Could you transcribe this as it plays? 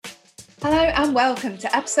Hello and welcome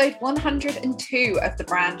to episode 102 of the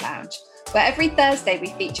Brand Lounge, where every Thursday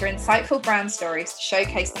we feature insightful brand stories to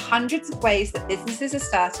showcase the hundreds of ways that businesses are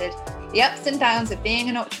started, the ups and downs of being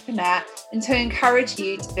an entrepreneur, and to encourage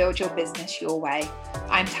you to build your business your way.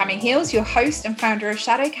 I'm Tammy Heels, your host and founder of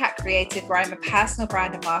Shadowcat Creative, where I'm a personal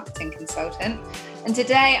brand and marketing consultant. And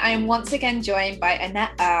today I am once again joined by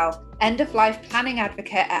Annette Earle, end-of-life planning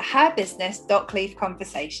advocate at her business, Dockleaf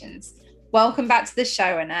Conversations. Welcome back to the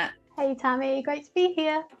show, Annette. Hey Tammy, great to be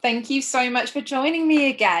here. Thank you so much for joining me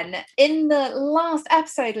again. In the last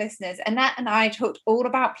episode, listeners, Annette and I talked all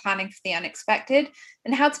about planning for the unexpected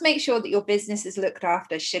and how to make sure that your business is looked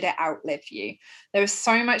after should it outlive you. There is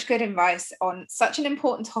so much good advice on such an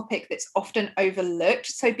important topic that's often overlooked,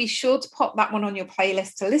 so be sure to pop that one on your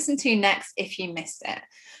playlist to listen to next if you missed it.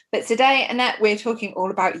 But today, Annette, we're talking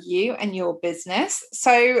all about you and your business.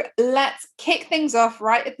 So let's kick things off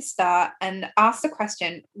right at the start and ask the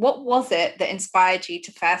question, what was it that inspired you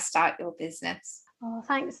to first start your business? Oh,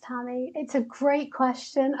 thanks, Tammy. It's a great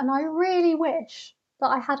question, and I really wish that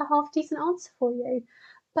I had a half-decent answer for you.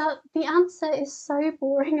 But the answer is so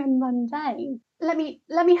boring and mundane. Let me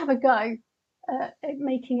have a go at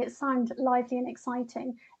making it sound lively and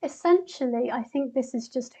exciting. Essentially, I think this is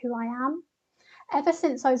just who I am. Ever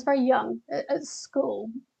since I was very young at school,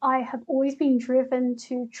 I have always been driven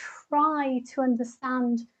to try to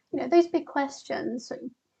understand, those big questions.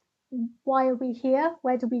 Why are we here?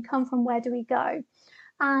 Where do we come from? Where do we go?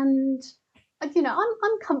 And,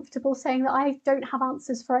 I'm comfortable saying that I don't have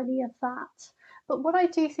answers for any of that. But what I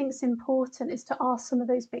do think is important is to ask some of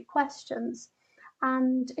those big questions.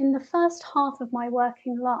 And in the first half of my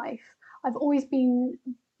working life, I've always been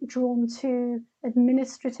drawn to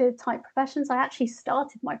administrative type professions. I actually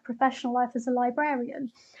started my professional life as a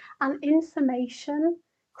librarian, and information,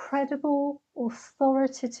 credible,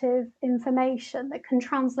 authoritative information that can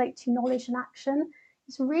translate to knowledge and action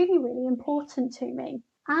is really, really important to me.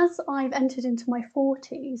 As I've entered into my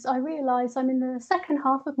 40s, I realise I'm in the second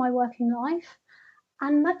half of my working life,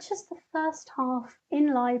 and much as the first half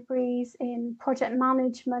in libraries, in project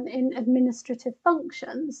management, in administrative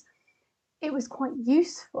functions, it was quite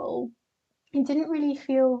useful. It didn't really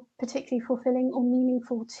feel particularly fulfilling or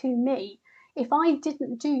meaningful to me. If I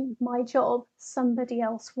didn't do my job, somebody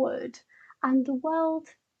else would. And the world,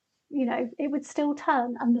 it would still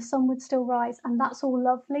turn and the sun would still rise. And that's all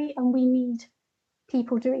lovely. And we need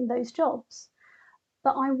people doing those jobs.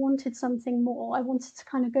 But I wanted something more. I wanted to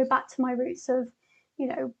kind of go back to my roots of,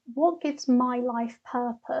 what gives my life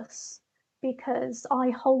purpose? Because I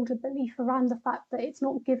hold a belief around the fact that it's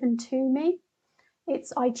not given to me,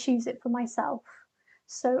 it's I choose it for myself.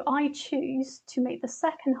 So I choose to make the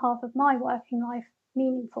second half of my working life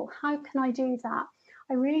meaningful. How can I do that?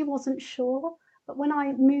 I really wasn't sure, but when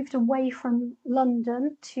I moved away from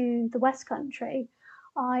London to the West Country,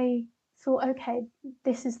 I thought, okay,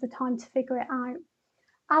 this is the time to figure it out.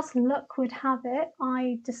 As luck would have it,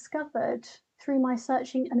 I discovered through my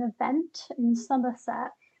searching an event in Somerset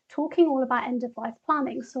talking all about end of life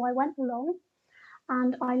planning. So I went along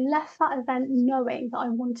and I left that event knowing that I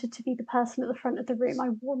wanted to be the person at the front of the room. I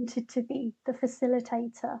wanted to be the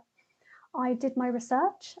facilitator. I did my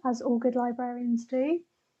research, as all good librarians do.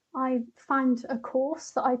 I found a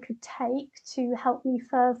course that I could take to help me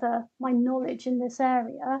further my knowledge in this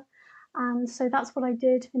area. And so that's what I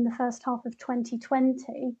did in the first half of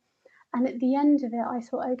 2020. And at the end of it, I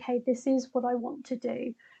thought, okay, this is what I want to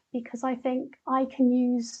do, because I think I can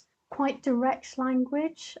use quite direct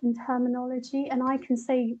language and terminology, and I can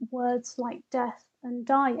say words like death and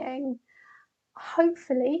dying,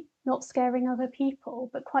 hopefully not scaring other people,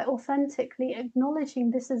 but quite authentically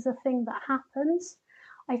acknowledging this is a thing that happens.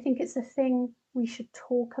 I think it's a thing we should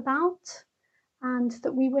talk about, and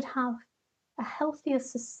that we would have a healthier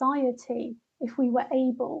society if we were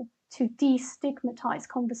able to destigmatize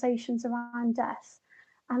conversations around death.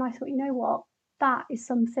 And I thought, you know what, that is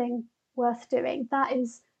something worth doing. That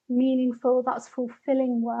is meaningful, that's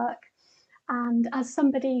fulfilling work. And as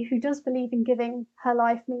somebody who does believe in giving her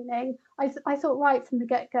life meaning, I thought right from the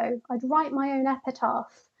get-go, I'd write my own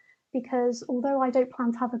epitaph, because although I don't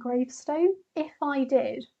plan to have a gravestone, if I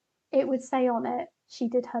did, it would say on it, she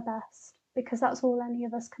did her best, because that's all any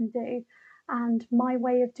of us can do. And my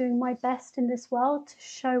way of doing my best in this world to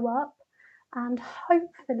show up, and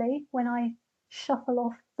hopefully when I shuffle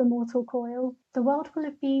off the mortal coil, the world will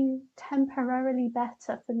have been temporarily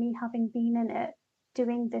better for me having been in it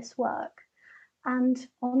doing this work. And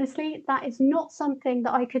honestly, that is not something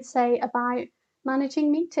that I could say about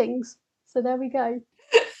managing meetings. So there we go.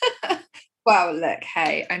 Well, look,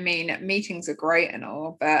 hey, I mean, meetings are great and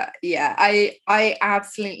all, but yeah, I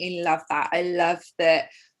absolutely love that. I love that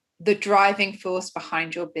the driving force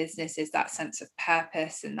behind your business is that sense of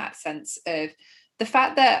purpose and that sense of the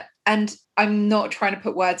fact that, and I'm not trying to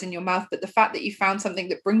put words in your mouth, but the fact that you found something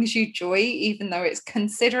that brings you joy, even though it's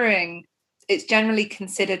generally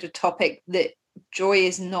considered a topic that joy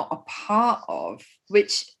is not a part of,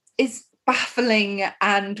 which is baffling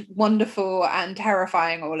and wonderful and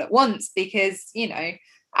terrifying all at once, because, you know,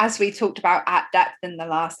 as we talked about at depth in the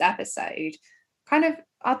last episode, kind of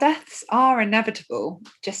our deaths are inevitable,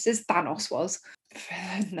 just as Thanos was. For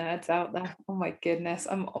those nerds out there, oh my goodness.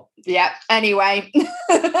 Anyway.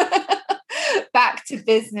 Back to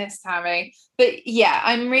business, Tammy. But yeah,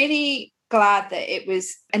 I'm really glad that it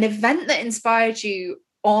was an event that inspired you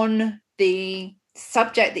on the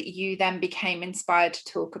subject that you then became inspired to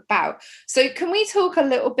talk about. So can we talk a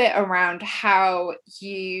little bit around how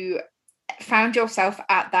you found yourself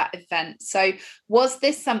at that event? So was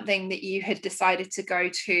this something that you had decided to go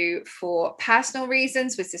to for personal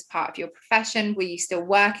reasons? Was this part of your profession? Were you still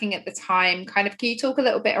working at the time? Kind of, can you talk a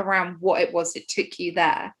little bit around what it was that took you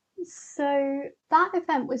there? So that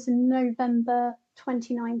event was in November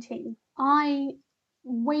 2019. I,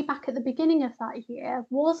 way back at the beginning of that year,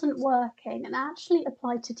 wasn't working and actually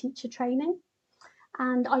applied to teacher training.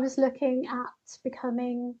 And I was looking at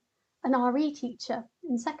becoming an RE teacher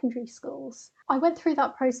in secondary schools. I went through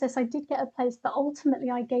that process. I did get a place, but ultimately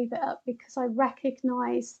I gave it up because I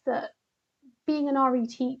recognised that being an RE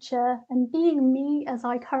teacher and being me as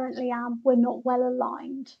I currently am were not well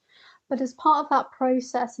aligned. But as part of that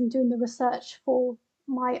process and doing the research for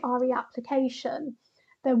my RE application,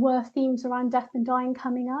 there were themes around death and dying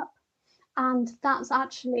coming up. And that's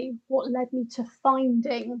actually what led me to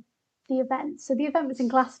finding the event. So the event was in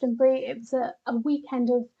Glastonbury. It was a weekend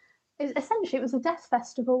of, essentially it was a death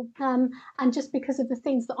festival. And just because of the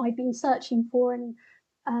things that I'd been searching for and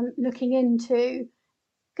looking into,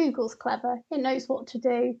 Google's clever, it knows what to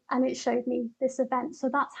do, and it showed me this event. So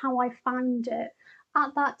that's how I found it.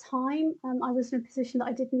 At that time, I was in a position that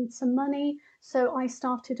I did need some money, so I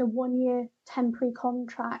started a 1-year temporary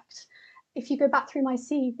contract. If you go back through my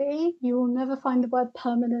CV, you will never find the word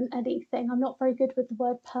permanent anything. I'm not very good with the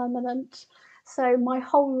word permanent. So my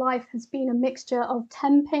whole life has been a mixture of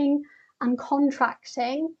temping and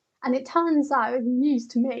contracting. And it turns out, news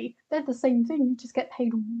to me, they're the same thing. You just get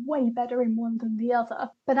paid way better in one than the other.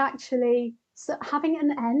 But actually, so having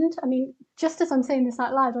an end, I mean, just as I'm saying this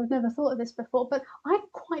out loud, I've never thought of this before, but I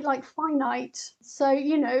quite like finite. So,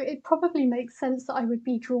 you know, it probably makes sense that I would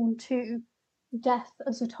be drawn to death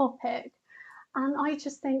as a topic. And I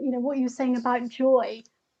just think, you know, what you were saying about joy,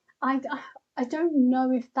 I don't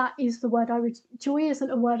know if that is the word joy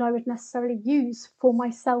isn't a word I would necessarily use for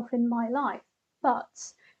myself in my life, but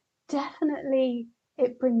definitely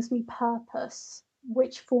it brings me purpose,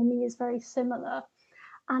 which for me is very similar.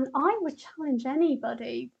 And I would challenge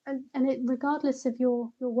anybody, and it, regardless of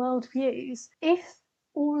your worldviews, if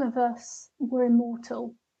all of us were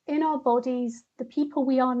immortal in our bodies, the people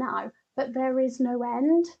we are now, but there is no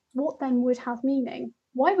end, what then would have meaning?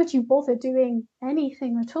 Why would you bother doing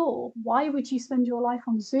anything at all? Why would you spend your life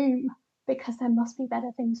on Zoom? Because there must be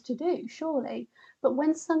better things to do, surely. But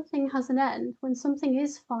when something has an end, when something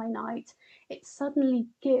is finite, it suddenly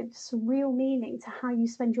gives real meaning to how you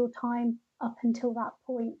spend your time up until that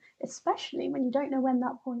point, especially when you don't know when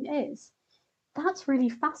that point is. That's really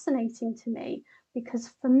fascinating to me because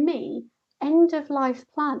for me, end of life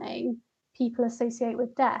planning, people associate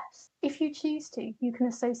with death. If you choose to, you can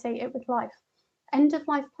associate it with life. End of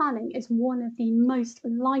life planning is one of the most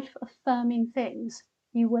life affirming things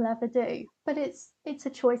you will ever do. But it's a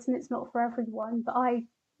choice and it's not for everyone. But I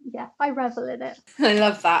revel in it. I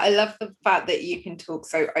love that. I love the fact that you can talk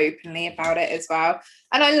so openly about it as well.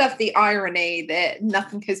 And I love the irony that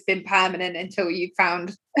nothing has been permanent until you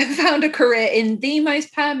found a career in the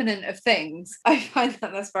most permanent of things. I find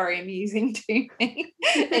that that's very amusing to me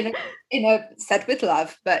in a said with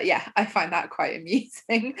love, but yeah, I find that quite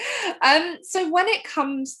amusing. So when it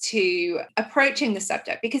comes to approaching the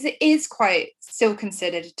subject, because it is quite still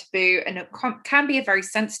considered a taboo and it can be a very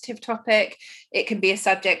sensitive topic, it can be a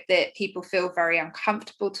subject that people feel very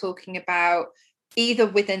uncomfortable talking about, either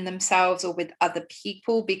within themselves or with other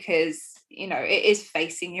people, because, you know, it is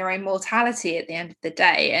facing your own mortality at the end of the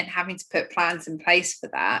day and having to put plans in place for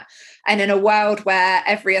that. And in a world where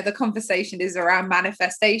every other conversation is around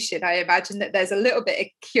manifestation, I imagine that there's a little bit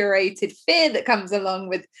of curated fear that comes along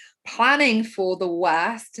with planning for the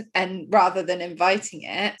worst and rather than inviting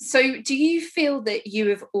it. So do you feel that you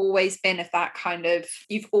have always been of that kind of,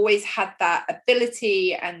 you've always had that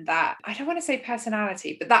ability and that, I don't want to say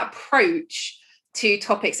personality, but that approach two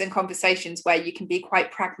topics and conversations where you can be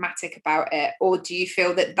quite pragmatic about it? Or do you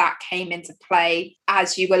feel that that came into play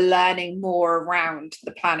as you were learning more around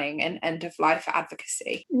the planning and end of life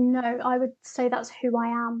advocacy? No, I would say that's who I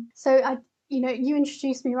am. So you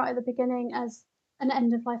introduced me right at the beginning as an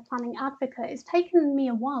end of life planning advocate. It's taken me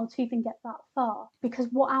a while to even get that far, because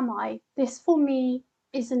what am I? This for me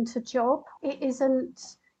isn't a job. It isn't,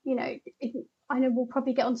 I know we'll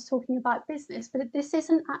probably get on to talking about business, but this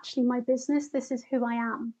isn't actually my business. This is who I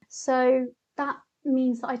am. So that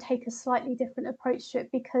means that I take a slightly different approach to it,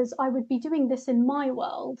 because I would be doing this in my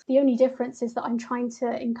world. The only difference is that I'm trying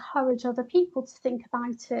to encourage other people to think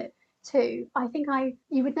about it too. I think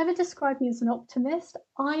you would never describe me as an optimist.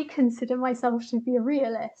 I consider myself to be a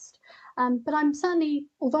realist. But I'm certainly,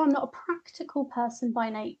 although I'm not a practical person by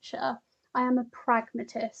nature, I am a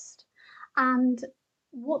pragmatist. And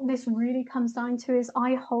what this really comes down to is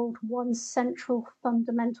I hold one central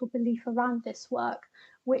fundamental belief around this work,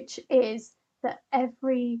 which is that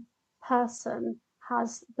every person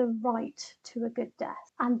has the right to a good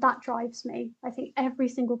death. And that drives me. I think every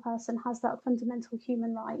single person has that fundamental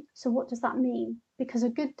human right. So what does that mean? Because a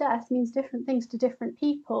good death means different things to different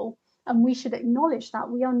people. And we should acknowledge that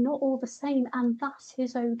we are not all the same, and that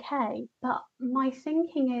is okay. But my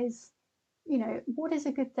thinking is, what is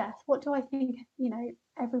a good death? What do I think,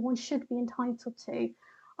 everyone should be entitled to?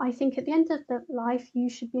 I think at the end of the life, you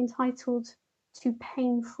should be entitled to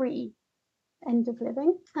pain-free end of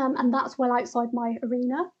living. And that's well outside my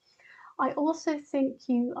arena. I also think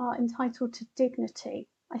you are entitled to dignity.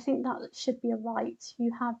 I think that should be a right.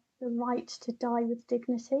 You have the right to die with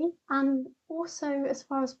dignity, and also, as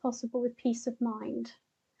far as possible, with peace of mind.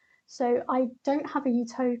 So I don't have a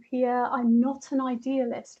utopia. I'm not an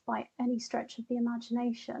idealist by any stretch of the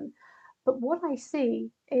imagination. But what I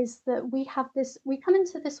see is that we come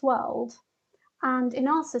into this world, and in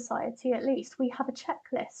our society, at least, we have a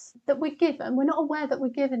checklist that we're given. We're not aware that we're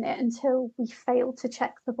given it until we fail to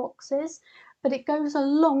check the boxes, but it goes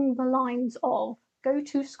along the lines of go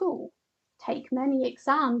to school, take many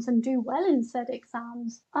exams and do well in said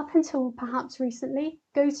exams. Up until perhaps recently,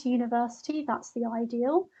 go to university, that's the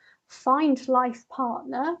ideal. Find life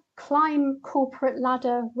partner, climb corporate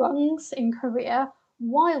ladder rungs in career,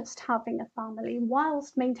 whilst having a family,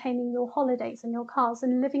 whilst maintaining your holidays and your cars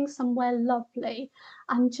and living somewhere lovely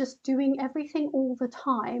and just doing everything all the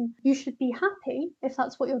time. You should be happy if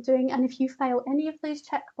that's what you're doing. And if you fail any of those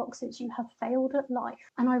check boxes, you have failed at life.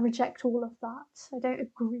 And I reject all of that. I don't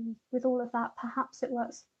agree with all of that. Perhaps it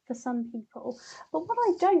works for some people. But what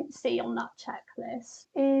I don't see on that checklist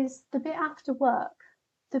is the bit after work,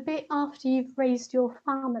 the bit after you've raised your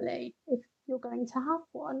family, if you're going to have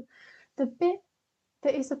one, the bit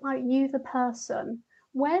that is about you, the person.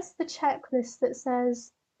 Where's the checklist that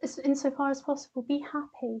says, insofar as possible, be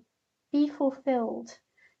happy, be fulfilled,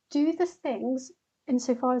 do the things,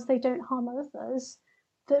 insofar as they don't harm others,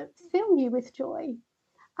 that fill you with joy?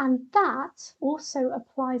 And that also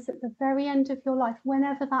applies at the very end of your life,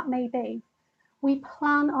 whenever that may be. We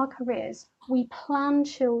plan our careers, we plan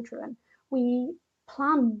children, we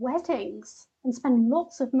plan weddings and spend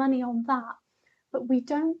lots of money on that. But we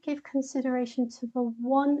don't give consideration to the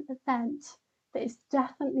one event that is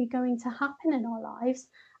definitely going to happen in our lives,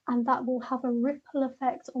 and that will have a ripple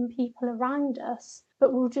effect on people around us,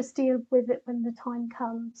 but we'll just deal with it when the time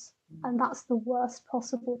comes. And that's the worst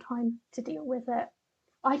possible time to deal with it.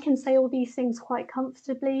 I can say all these things quite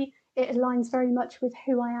comfortably. It aligns very much with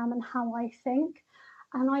who I am and how I think.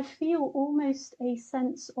 And I feel almost a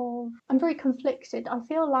sense of, I'm very conflicted. I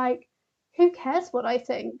feel like, who cares what I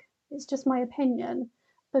think? It's just my opinion.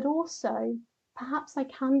 But also, perhaps I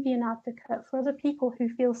can be an advocate for other people who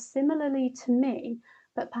feel similarly to me,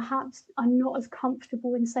 but perhaps I'm not as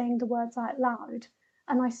comfortable in saying the words out loud.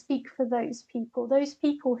 And I speak for those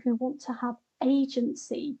people who want to have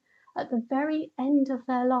agency at the very end of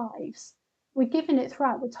their lives. We're given it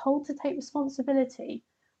throughout, we're told to take responsibility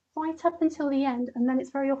right up until the end, and then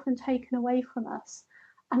it's very often taken away from us.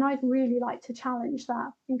 And I'd really like to challenge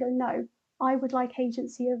that and go, no, I would like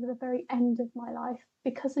agency over the very end of my life,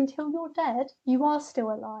 because until you're dead, you are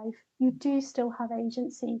still alive. You do still have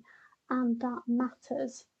agency, and that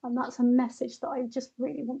matters. And that's a message that I just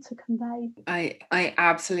really want to convey. I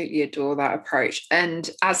absolutely adore that approach. And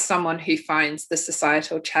as someone who finds the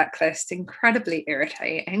societal checklist incredibly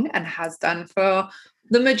irritating and has done for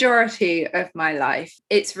the majority of my life,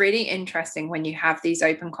 it's really interesting when you have these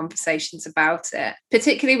open conversations about it,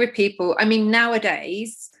 particularly with people. I mean,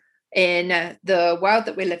 nowadays, in the world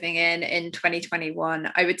that we're living in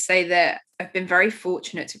 2021, I would say that I've been very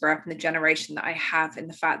fortunate to grow up in the generation that I have, in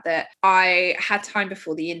the fact that I had time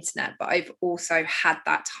before the internet, but I've also had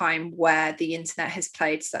that time where the internet has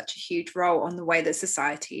played such a huge role on the way that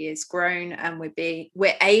society is grown, and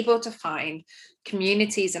we're able to find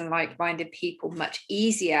communities and like-minded people much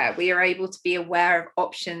easier. We are able to be aware of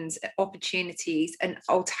options, opportunities, and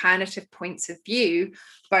alternative points of view,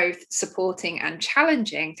 both supporting and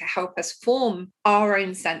challenging, to help us form our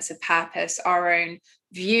own sense of purpose, our own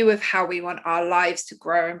view of how we want our lives to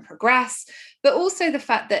grow and progress. But also the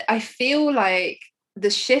fact that I feel like the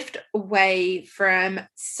shift away from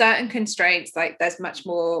certain constraints, like there's much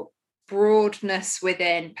more broadness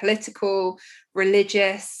within political,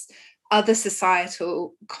 religious, other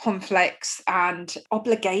societal conflicts and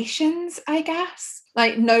obligations, I guess.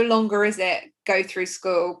 Like, no longer is it go through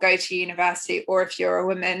school, go to university, or if you're a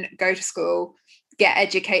woman, go to school, get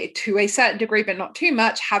educated to a certain degree, but not too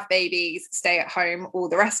much, have babies, stay at home, all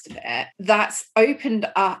the rest of it. That's opened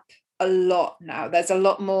up a lot now. There's a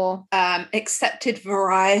lot more accepted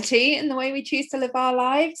variety in the way we choose to live our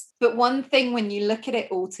lives. But one thing, when you look at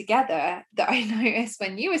it all together, that I noticed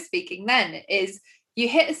when you were speaking then, is you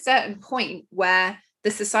hit a certain point where the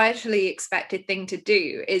societally expected thing to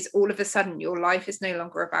do is all of a sudden your life is no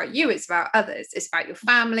longer about you, it's about others, it's about your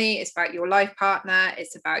family, it's about your life partner,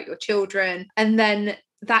 it's about your children. And then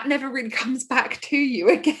that never really comes back to you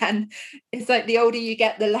again. It's like the older you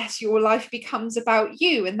get, the less your life becomes about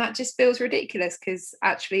you. And that just feels ridiculous, because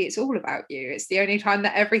actually it's all about you. It's the only time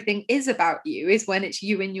that everything is about you is when it's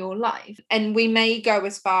you in your life. And we may go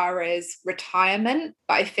as far as retirement,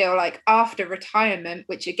 but I feel like after retirement,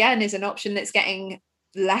 which again is an option that's getting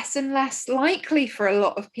less and less likely for a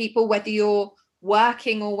lot of people, whether you're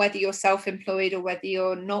working or whether you're self-employed or whether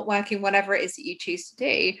you're not working, whatever it is that you choose to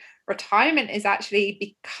do, retirement is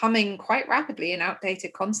actually becoming quite rapidly an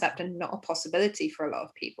outdated concept and not a possibility for a lot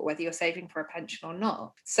of people, whether you're saving for a pension or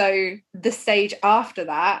not. So the stage after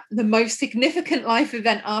that, the most significant life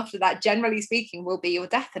event after that, generally speaking, will be your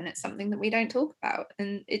death. And it's something that we don't talk about.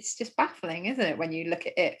 And it's just baffling, isn't it, when you look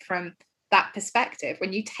at it from that perspective,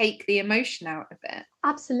 when you take the emotion out of it?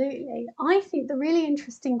 Absolutely. I think the really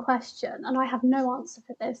interesting question, and I have no answer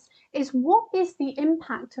for this, is what is the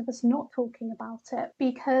impact of us not talking about it?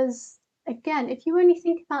 Because again, if you only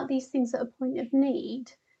think about these things at a point of need,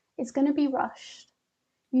 it's going to be rushed.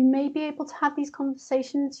 You may be able to have these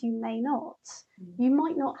conversations, you may not. You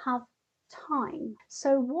might not have time.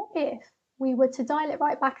 So what if we were to dial it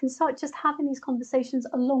right back and start just having these conversations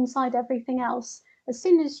alongside everything else? As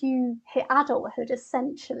soon as you hit adulthood,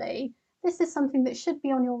 essentially, this is something that should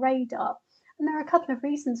be on your radar. And there are a couple of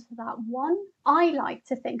reasons for that. One, I like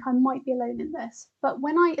to think I might be alone in this, but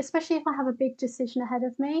especially if I have a big decision ahead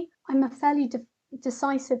of me, I'm a fairly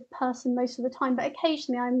decisive person most of the time, but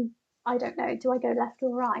occasionally I don't know, do I go left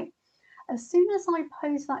or right? As soon as I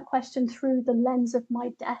pose that question through the lens of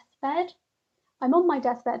my deathbed, I'm on my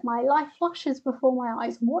deathbed, my life flashes before my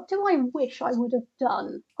eyes. What do I wish I would have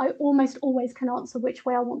done? I almost always can answer which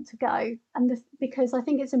way I want to go. And because I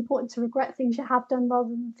think it's important to regret things you have done rather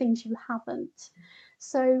than things you haven't.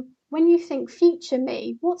 So when you think future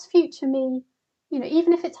me, what's future me?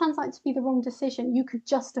 Even if it turns out to be the wrong decision, you could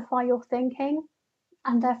justify your thinking,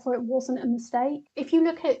 and therefore it wasn't a mistake. If you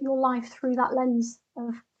look at your life through that lens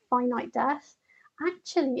of finite death,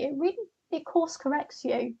 actually it course corrects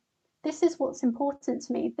you. This is what's important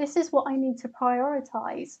to me. This is what I need to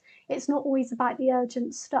prioritize. It's not always about the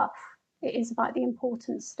urgent stuff. It is about the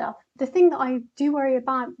important stuff. The thing that I do worry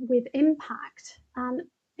about with impact and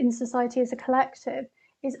in society as a collective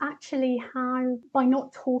is actually how, by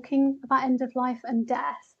not talking about end of life and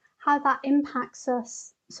death, how that impacts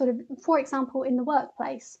us, sort of, for example, in the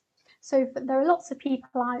workplace. So there are lots of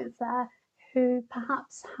people out there who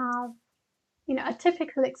perhaps have, a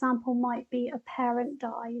typical example might be a parent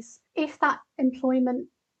dies. If that employment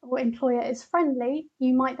or employer is friendly,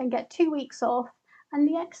 you might then get 2 weeks off, and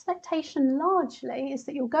the expectation largely is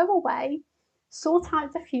that you'll go away, sort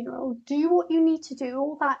out the funeral, do what you need to do,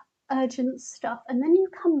 all that urgent stuff, and then you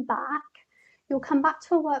come back. You'll come back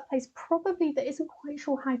to a workplace probably that isn't quite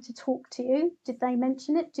sure how to talk to you. Did they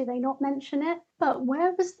mention it? Do they not mention it? But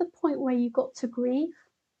where was the point where you got to grieve?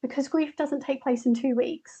 Because grief doesn't take place in 2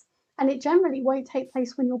 weeks. And it generally won't take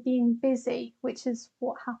place when you're being busy, which is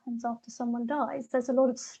what happens after someone dies. There's a lot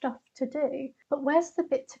of stuff to do. But where's the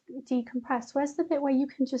bit to decompress? Where's the bit where you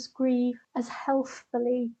can just grieve as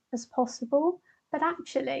healthfully as possible? But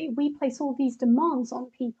actually, we place all these demands on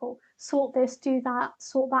people. Sort this, do that,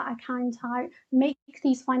 sort that account out, make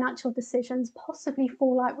these financial decisions, possibly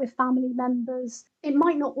fall out with family members. It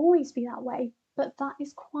might not always be that way, but that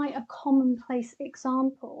is quite a commonplace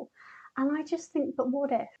example. And I just think, but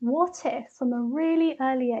what if? What if from a really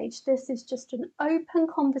early age, this is just an open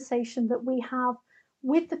conversation that we have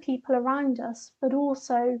with the people around us, but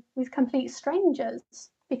also with complete strangers?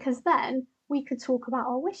 Because then we could talk about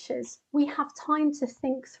our wishes. We have time to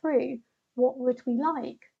think through, what would we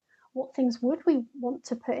like? What things would we want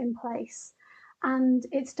to put in place? And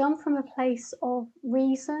it's done from a place of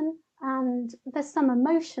reason, and there's some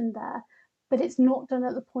emotion there, but it's not done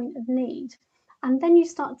at the point of need. And then you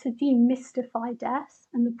start to demystify death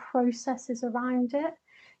and the processes around it.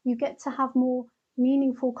 You get to have more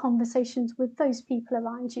meaningful conversations with those people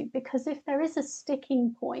around you, because if there is a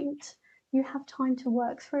sticking point, you have time to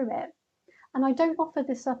work through it. And I don't offer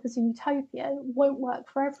this up as a utopia, it won't work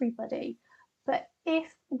for everybody. But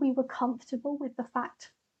if we were comfortable with the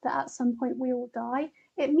fact that at some point we all die,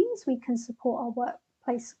 it means we can support our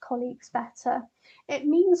workplace colleagues better. It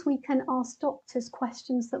means we can ask doctors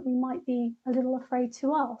questions that we might be a little afraid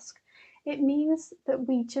to ask. It means that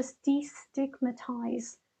we just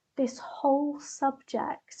destigmatize this whole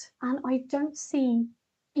subject. And I don't see,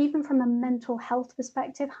 even from a mental health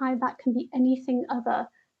perspective, how that can be anything other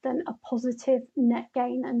than a positive net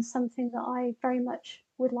gain, and something that I very much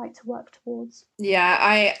would like to work towards. Yeah,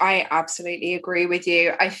 I absolutely agree with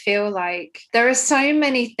you. I feel like there are so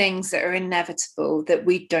many things that are inevitable that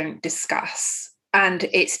we don't discuss. And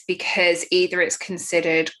it's because either it's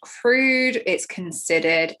considered crude, it's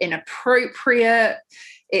considered inappropriate,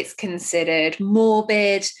 it's considered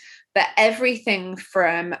morbid, but everything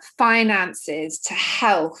from finances to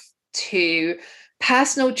health to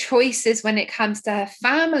personal choices when it comes to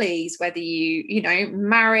families, whether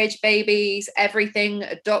marriage, babies, everything,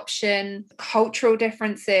 adoption, cultural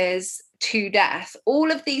differences to death,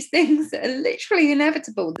 all of these things that are literally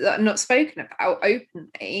inevitable that are not spoken about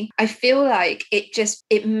openly. I feel like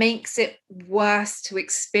it makes it worse to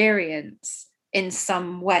experience in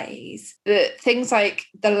some ways. But things like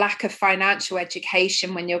the lack of financial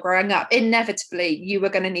education when you're growing up, inevitably you are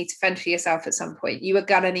going to need to fend for yourself at some point. You are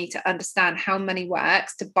going to need to understand how money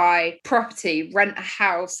works to buy property, rent a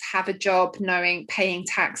house, have a job, paying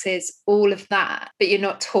taxes, all of that. But you're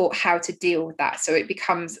not taught how to deal with that. So it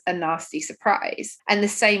becomes a nasty surprise. And the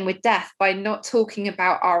same with death. By not talking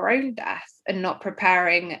about our own death and not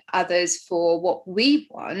preparing others for what we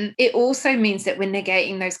want, it also means that we're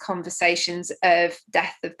negating those conversations of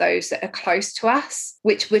death of those that are close to us,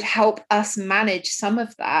 which would help us manage some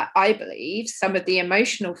of that, I believe, some of the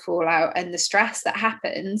emotional fallout and the stress that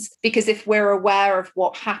happens. Because if we're aware of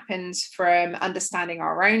what happens from understanding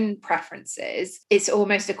our own preferences, it's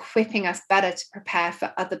almost equipping us better to prepare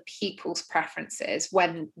for other people's preferences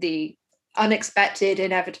when the unexpected,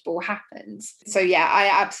 inevitable happens. So yeah,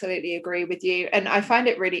 I absolutely agree with you. And I find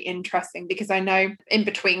it really interesting because I know in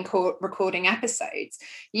between recording episodes,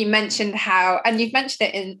 you mentioned how, and you've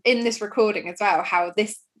mentioned it in this recording as well, how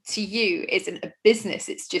this to you isn't a business,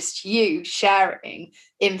 it's just you sharing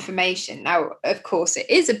information. Now, of course, it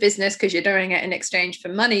is a business because you're doing it in exchange for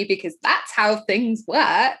money, because that's how things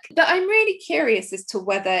work. But I'm really curious as to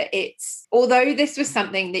whether although this was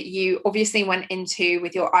something that you obviously went into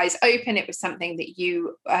with your eyes open, it was something that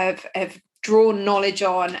you have drawn knowledge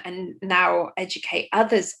on and now educate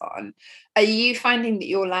others on. Are you finding that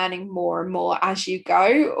you're learning more and more as you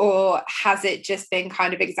go, or has it just been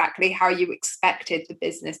kind of exactly how you expected the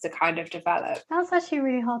business to kind of develop? That's actually a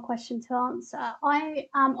really hard question to answer. I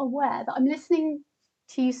am aware that I'm listening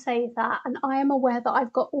to you say that, and I am aware that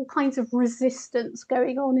I've got all kinds of resistance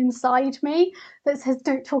going on inside me that says,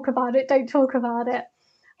 don't talk about it, don't talk about it.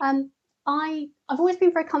 I've always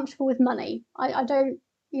been very comfortable with money. I don't,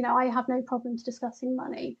 I have no problems discussing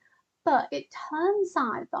money. But it turns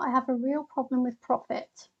out that I have a real problem with profit.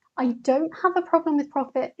 I don't have a problem with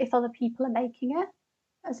profit if other people are making it,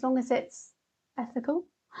 as long as it's ethical.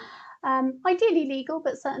 Ideally legal,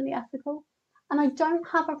 but certainly ethical. And I don't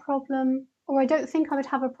have a problem, or I don't think I would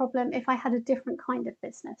have a problem if I had a different kind of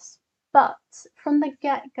business. But from the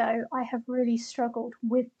get-go, I have really struggled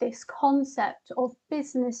with this concept of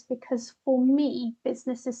business, because for me,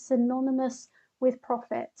 business is synonymous with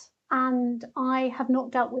profit. And I have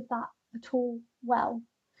not dealt with that at all well.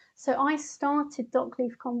 So I started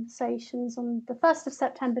Dockleaf Conversations on the 1st of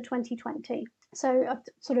September 2020. So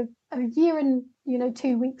sort of a year and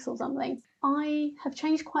 2 weeks or something. I have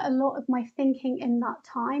changed quite a lot of my thinking in that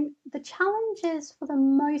time. The challenges for the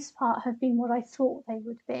most part have been what I thought they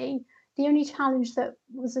would be. The only challenge that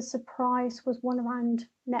was a surprise was one around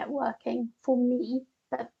networking for me,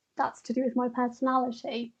 but that's to do with my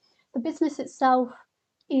personality. The business itself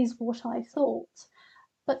is what I thought.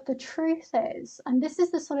 But the truth is, and this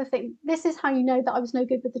is the sort of thing, this is how you know that I was no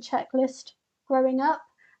good with the checklist growing up,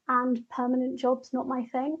 and permanent jobs not my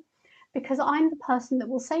thing. because I'm the person that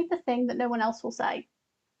will say the thing that no one else will say.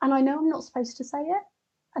 And I know I'm not supposed to say it.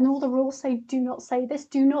 And all the rules say, do not say this,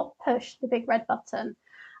 do not push the big red button.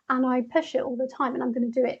 And I push it all the time, and I'm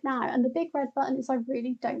going to do it now. And the big red button is I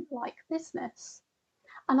really don't like business.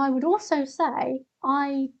 And I would also say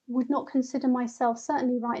I would not consider myself,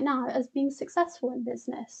 certainly right now, as being successful in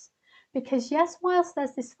business. Because, yes, whilst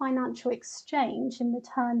there's this financial exchange in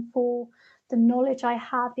return for the knowledge I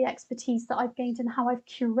have, the expertise that I've gained, and how I've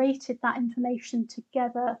curated that information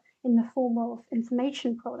together in the form of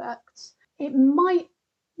information products, it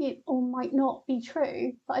or might not be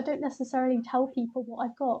true, but I don't necessarily tell people what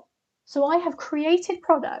I've got. So I have created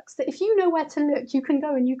products that if you know where to look, you can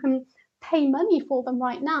go and you can pay money for them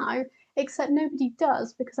right now, except nobody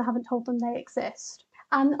does because I haven't told them they exist.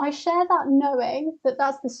 And I share that knowing that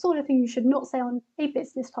that's the sort of thing you should not say on a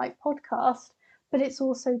business type podcast, but it's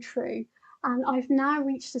also true. And I've now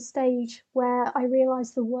reached a stage where I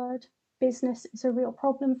realise the word business is a real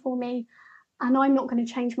problem for me, and I'm not going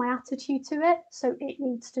to change my attitude to it, so it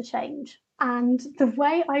needs to change. And the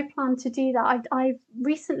way I plan to do that, I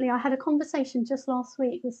had a conversation just last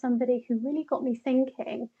week with somebody who really got me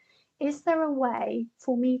thinking, is there a way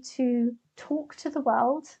for me to talk to the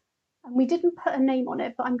world? And we didn't put a name on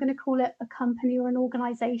it, but I'm going to call it a company or an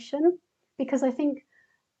organization, because I think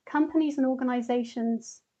companies and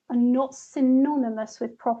organizations are not synonymous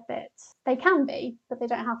with profits. They can be, but they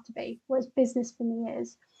don't have to be, whereas business for me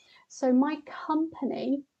is. So my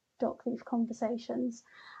company, Dockleaf Conversations,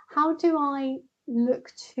 how do I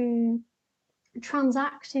look to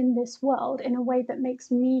transact in this world in a way that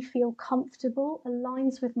makes me feel comfortable,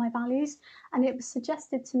 aligns with my values? And it was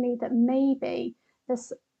suggested to me that maybe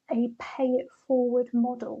there's a pay it forward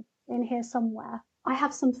model in here somewhere. I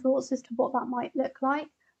have some thoughts as to what that might look like,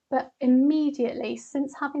 but immediately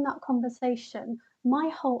since having that conversation, my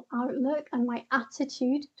whole outlook and my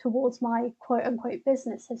attitude towards my quote unquote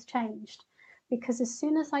business has changed. Because as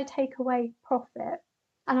soon as I take away profit,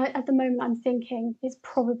 and at the moment I'm thinking it's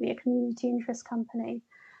probably a community interest company,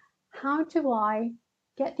 how do I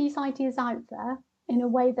get these ideas out there in a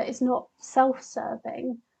way that is not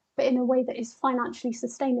self-serving, but in a way that is financially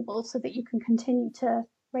sustainable so that you can continue to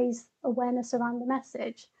raise awareness around the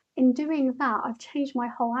message? In doing that, I've changed my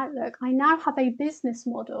whole outlook. I now have a business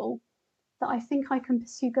model that I think I can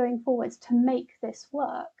pursue going forwards to make this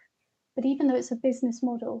work. But even though it's a business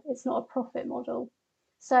model, it's not a profit model.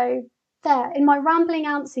 So there, in my rambling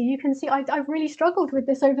answer, you can see I've really struggled with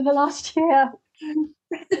this over the last year.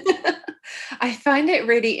 I find it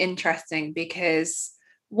really interesting because,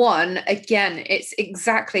 one, again, it's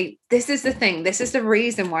exactly, this is the thing. This is the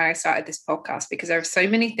reason why I started this podcast, because there are so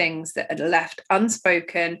many things that are left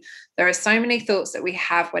unspoken. There are so many thoughts that we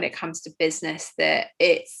have when it comes to business that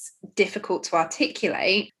it's difficult to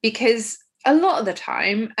articulate, because a lot of the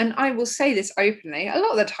time, and I will say this openly, a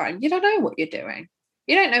lot of the time, you don't know what you're doing.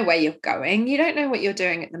 You don't know where you're going. You don't know what you're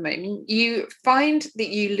doing at the moment. You find that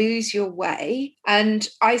you lose your way. And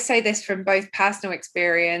I say this from both personal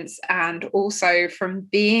experience and also from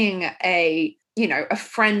being a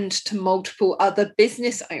friend to multiple other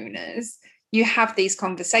business owners. You have these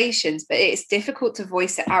conversations, but it's difficult to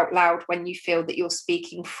voice it out loud when you feel that you're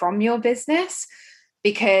speaking from your business,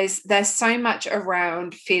 because there's so much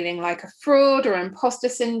around feeling like a fraud or imposter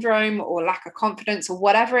syndrome or lack of confidence or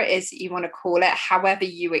whatever it is that you want to call it, however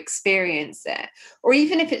you experience it. Or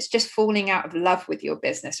even if it's just falling out of love with your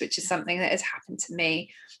business, which is something that has happened to me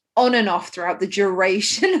on and off throughout the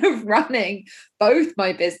duration of running both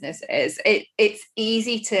my businesses. It's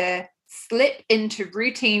easy to slip into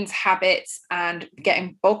routines, habits, and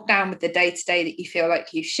getting bogged down with the day-to-day that you feel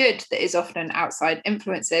like you should, that is often outside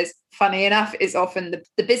influences. Funny enough, is often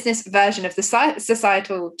the business version of the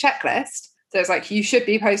societal checklist. So it's like, you should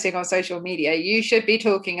be posting on social media, you should be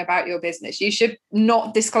talking about your business, you should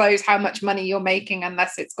not disclose how much money you're making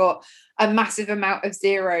unless it's got a massive amount of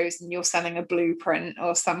zeros and you're selling a blueprint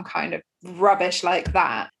or some kind of rubbish like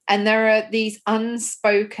that. And there are these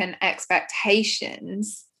unspoken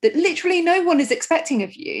expectations that literally no one is expecting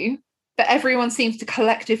of you, but everyone seems to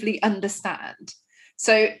collectively understand.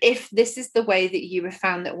 So if this is the way that you have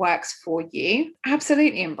found that works for you,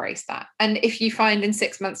 absolutely embrace that. And if you find in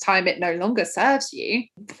 6 months' time it no longer serves you,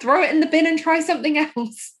 throw it in the bin and try something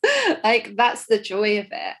else. Like, that's the joy of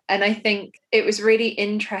it. And I think it was really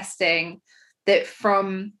interesting that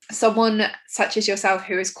from someone such as yourself,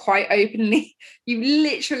 who is quite openly, you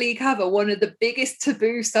literally cover one of the biggest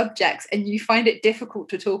taboo subjects and you find it difficult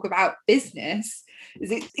to talk about business,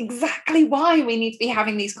 It's exactly why we need to be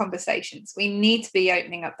having these conversations. We need to be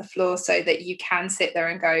opening up the floor so that you can sit there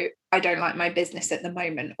and go, I don't like my business at the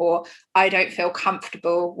moment, or I don't feel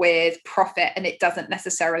comfortable with profit. And it doesn't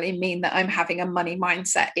necessarily mean that I'm having a money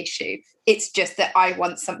mindset issue. It's just that I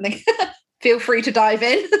want something. Feel free to dive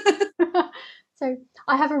in. So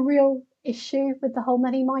I have a real issue with the whole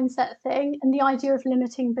money mindset thing and the idea of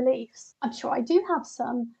limiting beliefs. I'm sure I do have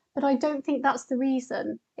some, but I don't think that's the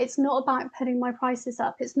reason. It's not about putting my prices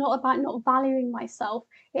up. It's not about not valuing myself.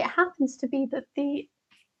 It happens to be that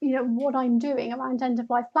what I'm doing around end of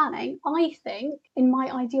life planning, I think in my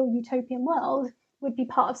ideal utopian world would be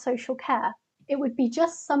part of social care. It would be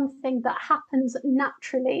just something that happens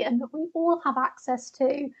naturally and that we all have access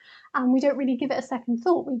to, and we don't really give it a second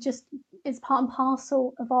thought. It's part and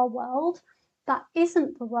parcel of our world. That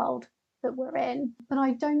isn't the world that we're in, but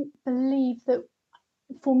I don't believe that,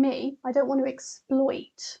 for me, I don't want to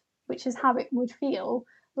exploit, which is how it would feel,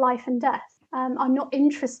 life and death. I'm not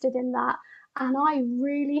interested in that. And I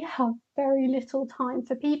really have very little time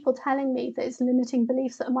for people telling me that it's limiting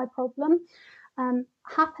beliefs that are my problem.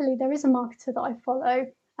 Happily, there is a marketer that I follow,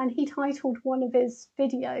 and he titled one of his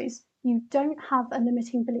videos, "You don't have a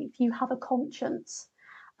limiting belief, you have a conscience."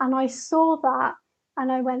 And I saw that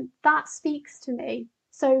and I went, that speaks to me.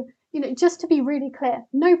 So, just to be really clear,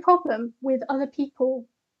 no problem with other people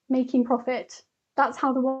making profit. That's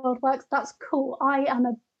how the world works. That's cool. I am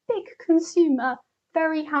a big consumer,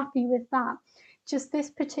 very happy with that. Just this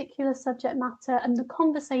particular subject matter and the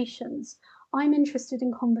conversations. I'm interested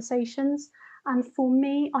in conversations. And for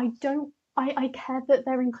me, I care that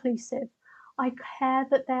they're inclusive. I care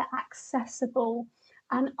that they're accessible.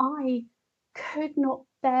 And I could not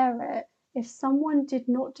bear it if someone did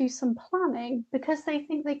not do some planning because they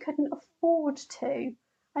think they couldn't afford to.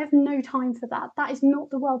 I have no time for that. That is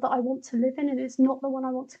not the world that I want to live in, and it's not the one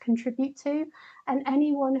I want to contribute to. And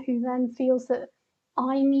anyone who then feels that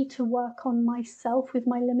I need to work on myself with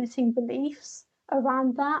my limiting beliefs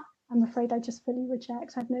around that, I'm afraid I just fully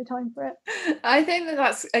reject. I have no time for it. I think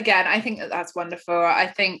that's wonderful. I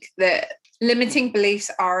think that limiting beliefs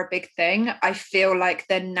are a big thing. I feel like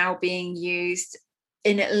they're now being used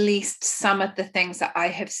in at least some of the things that I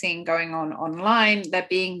have seen going on online. They're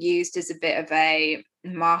being used as a bit of a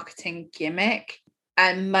marketing gimmick,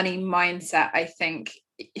 and money mindset, I think.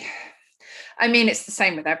 I mean, it's the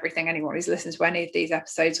same with everything. Anyone who's listened to any of these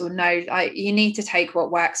episodes will know, like, you need to take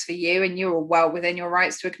what works for you, and you're well within your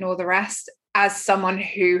rights to ignore the rest. As someone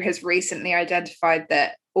who has recently identified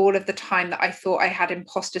that all of the time that I thought I had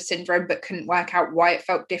imposter syndrome but couldn't work out why it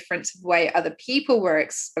felt different to the way other people were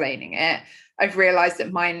explaining it, I've realized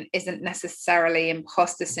that mine isn't necessarily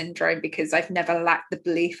imposter syndrome because I've never lacked the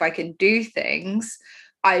belief I can do things.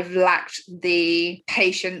 I've lacked the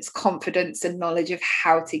patience, confidence, and knowledge of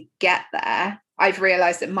how to get there. I've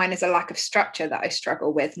realized that mine is a lack of structure that I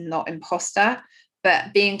struggle with, not imposter.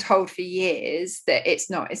 But being told for years that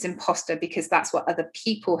it's imposter because that's what other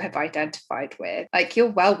people have identified with. Like,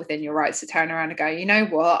 you're well within your rights to turn around and go, you know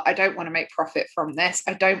what? I don't want to make profit from this.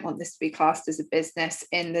 I don't want this to be classed as a business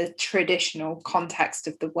in the traditional context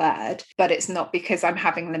of the word. But it's not because I'm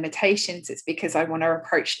having limitations. It's because I want to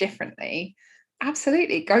approach differently.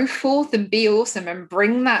 Absolutely. Go forth and be awesome and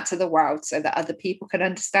bring that to the world so that other people can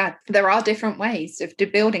understand there are different ways of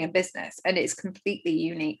building a business, and it's completely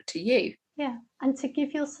unique to you. Yeah, and to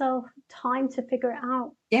give yourself time to figure it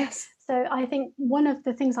out. Yes. So I think one of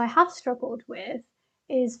the things I have struggled with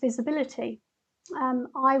is visibility.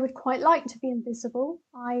 I would quite like to be invisible.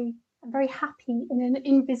 I am very happy in an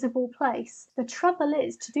invisible place. The trouble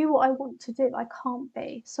is, to do what I want to do, I can't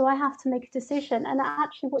be. So I have to make a decision. And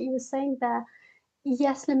actually, what you were saying there,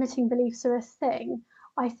 yes, limiting beliefs are a thing.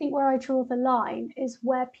 I think where I draw the line is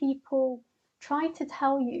where people try to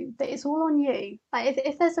tell you that it's all on you. Like,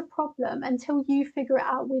 if there's a problem, until you figure it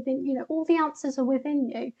out within, all the answers are within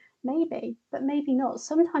you. Maybe, but maybe not.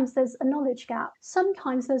 Sometimes there's a knowledge gap.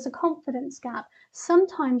 Sometimes there's a confidence gap.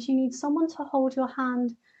 Sometimes you need someone to hold your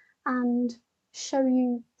hand and show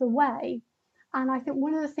you the way. And I think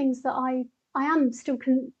one of the things that I am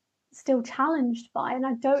still challenged by, and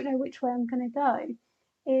I don't know which way I'm going to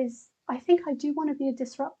go, is I think I do want to be a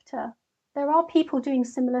disruptor. There are people doing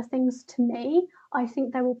similar things to me. I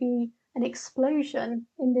think there will be an explosion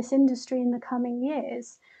in this industry in the coming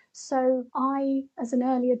years. So I, as an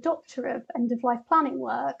early adopter of end-of-life planning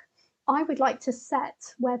work, I would like to set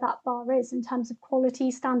where that bar is in terms of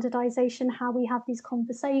quality, standardization, how we have these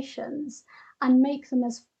conversations, and make them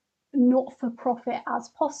as not for profit as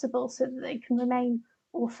possible so that they can remain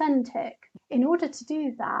authentic. In order to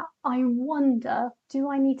do that, I wonder, do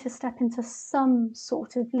I need to step into some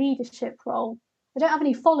sort of leadership role? I don't have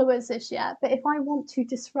any followers as yet, but if I want to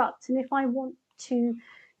disrupt and if I want to,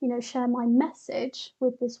 share my message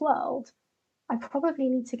with this world, I probably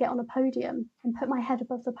need to get on a podium and put my head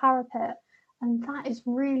above the parapet. And that is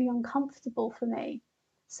really uncomfortable for me.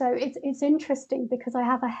 So it's interesting because I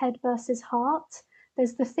have a head versus heart.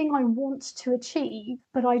 There's the thing I want to achieve,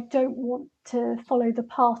 but I don't want to follow the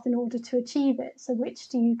path in order to achieve it. So which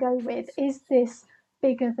do you go with? Is this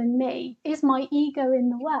bigger than me? Is my ego in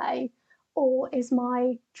the way? Or is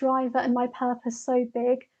my driver and my purpose so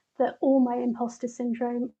big that all my imposter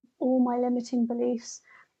syndrome, all my limiting beliefs,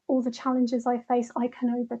 all the challenges I face, I can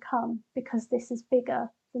overcome because this is bigger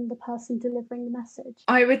than the person delivering the message?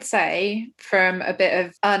 I would say, from a bit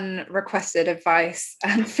of unrequested advice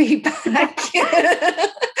and feedback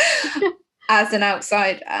as an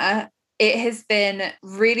outsider, it has been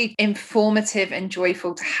really informative and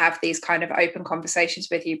joyful to have these kind of open conversations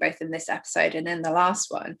with you, both in this episode and in the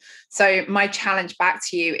last one. So my challenge back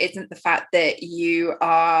to you isn't the fact that you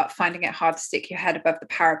are finding it hard to stick your head above the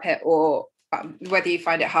parapet, or whether you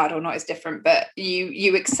find it hard or not is different, but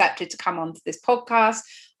you accepted to come onto this podcast.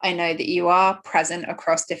 I know that you are present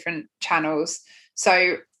across different channels.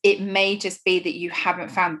 So it may just be that you haven't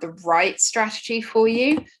found the right strategy for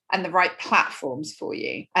you and the right platforms for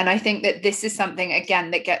you. And I think that this is something,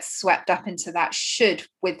 again, that gets swept up into that should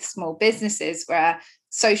with small businesses, where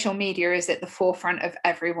social media is at the forefront of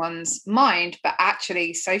everyone's mind. But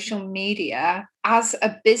actually, social media as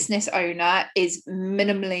a business owner is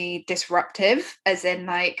minimally disruptive, as in,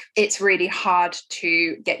 like, it's really hard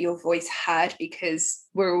to get your voice heard because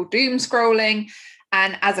we're all doom scrolling.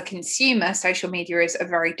 And as a consumer, social media is a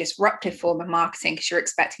very disruptive form of marketing because you're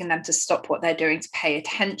expecting them to stop what they're doing to pay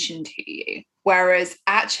attention to you. Whereas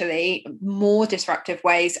actually more disruptive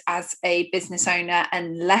ways as a business owner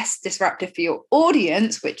and less disruptive for your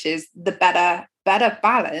audience, which is the better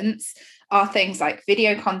balance, are things like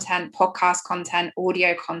video content, podcast content,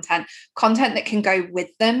 audio content, content that can go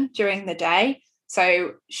with them during the day.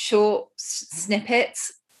 So short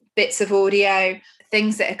snippets, bits of audio,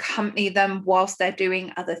 things that accompany them whilst they're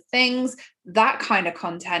doing other things. That kind of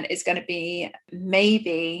content is going to be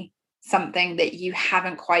maybe something that you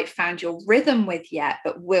haven't quite found your rhythm with yet,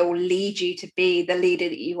 but will lead you to be the leader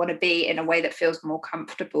that you want to be in a way that feels more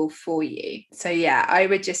comfortable for you. So yeah, I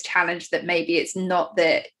would just challenge that maybe it's not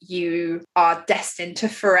that you are destined to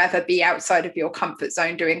forever be outside of your comfort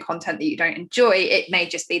zone doing content that you don't enjoy. It may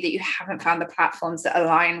just be that you haven't found the platforms that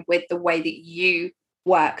align with the way that you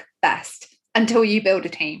work best, until you build a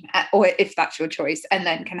team, or if that's your choice, and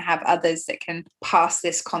then can have others that can pass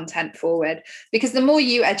this content forward. Because the more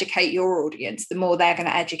you educate your audience, the more they're going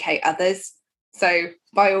to educate others. So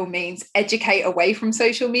by all means, educate away from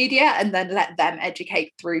social media and then let them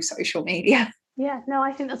educate through social media. Yeah, no,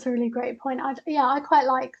 I think that's a really great point. I quite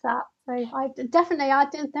like that. So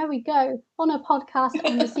there we go. On a podcast,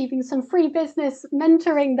 I'm receiving some free business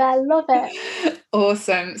mentoring there. Love it.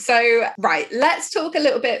 Awesome. So, right, let's talk a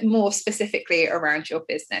little bit more specifically around your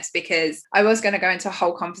business, because I was going to go into a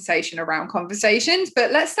whole conversation around conversations,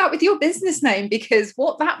 but let's start with your business name, because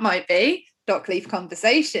what that might be, Dockleaf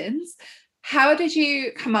Conversations. How did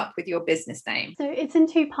you come up with your business name? So it's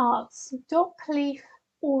in two parts. Dockleaf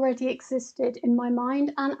already existed in my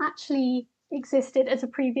mind and actually existed as a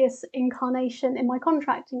previous incarnation in my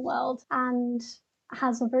contracting world and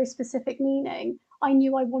has a very specific meaning. I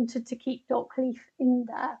knew I wanted to keep Dockleaf in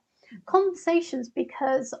there. Conversations,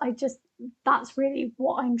 because that's really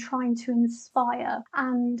what I'm trying to inspire.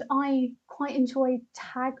 And I quite enjoy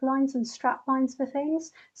taglines and straplines for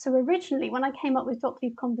things. So originally, when I came up with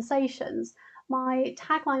Dockleaf Conversations, my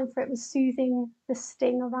tagline for it was soothing the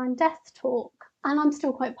sting around death talk. And I'm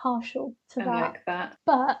still quite partial to that. I like that.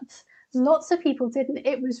 But lots of people didn't.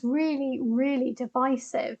 It was really, really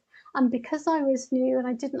divisive. And because I was new and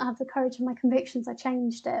I didn't have the courage of my convictions, I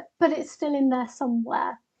changed it. But it's still in there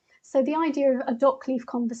somewhere. So the idea of a Dockleaf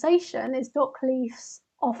conversation is dockleafs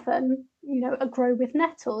often, grow with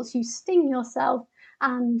nettles. You sting yourself,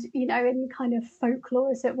 and, in kind of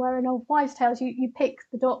folklore, as it were, in old wives' tales, you pick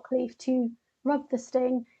the dockleaf to rub the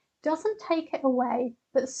sting, doesn't take it away,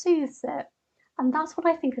 but soothes it. And that's what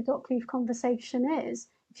I think a Dockleaf conversation is.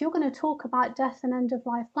 If you're going to talk about death and end of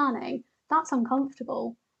life planning, that's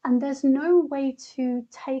uncomfortable. And there's no way to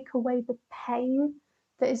take away the pain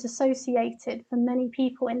that is associated for many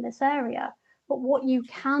people in this area. But what you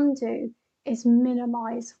can do is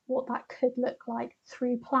minimize what that could look like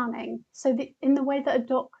through planning. So in the way that a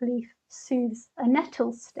dockleaf soothes a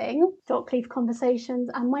nettle sting, Dockleaf Conversations,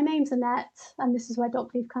 and my name's Annette, and this is where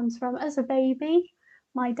Dockleaf comes from. As a baby,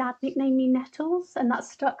 my dad nicknamed me Nettles, and that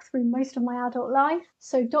stuck through most of my adult life.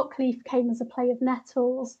 So Dockleaf came as a play of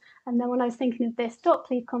nettles, and then when I was thinking of this,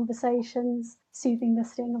 Dockleaf Conversations, soothing the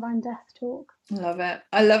sting around death talk. Love it.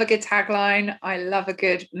 I love a good tagline. I love a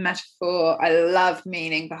good metaphor. I love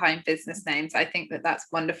meaning behind business names. I think that that's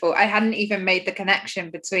wonderful. I hadn't even made the connection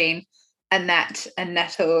between Annette and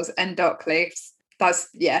Nettles and Dockleafs. That's,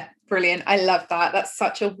 yeah, brilliant. I love that. That's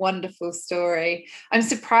such a wonderful story. I'm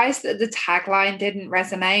surprised that the tagline didn't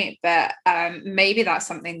resonate, but maybe that's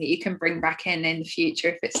something that you can bring back in the future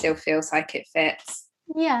if it still feels like it fits.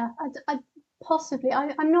 Yeah, I possibly.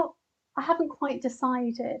 I'm not. I haven't quite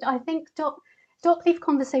decided. I think Dockleaf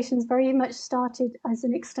Conversations very much started as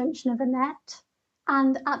an extension of Annette,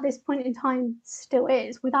 and at this point in time still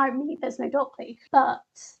is. Without me, there's no Dockleaf. But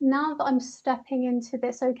now that I'm stepping into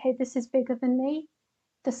this, okay, this is bigger than me.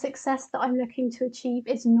 The success that I'm looking to achieve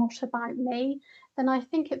is not about me. Then I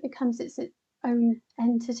think it becomes its own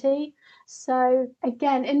entity. So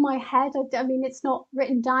again, in my head, I mean, it's not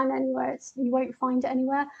written down anywhere. You won't find it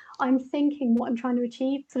anywhere. I'm thinking what I'm trying to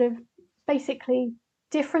achieve, sort of basically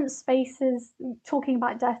different spaces, talking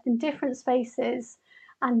about death in different spaces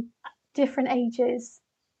and different ages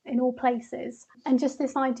in all places. And just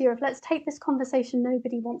this idea of let's take this conversation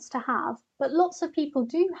nobody wants to have, but lots of people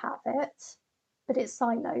do have it, but it's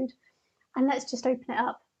siloed. And let's just open it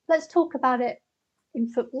up. Let's talk about it in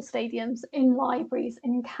football stadiums, in libraries,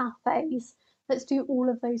 in cafes. Let's do all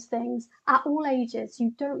of those things at all ages.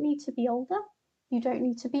 You don't need to be older. You don't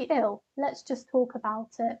need to be ill. Let's just talk about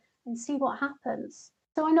it and see what happens.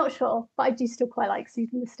 So I'm not sure, but I do still quite like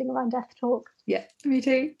soothing the sting around death talk. Yeah, me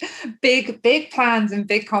too. Big plans and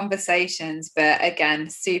big conversations, but again,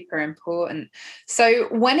 super important. So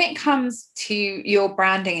when it comes to your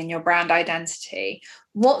branding and your brand identity,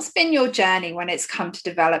 what's been your journey when it's come to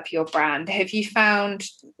develop your brand? Have you found,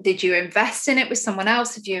 did you invest in it with someone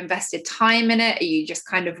else? Have you invested time in it? Are you just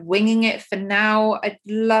kind of winging it for now? I'd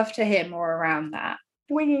love to hear more around that.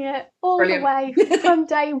 Winging it all Brilliant. the way from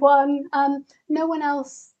day one. No one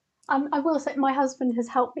else. I will say my husband has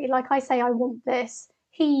helped me. Like I say, I want this.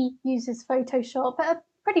 He uses Photoshop at a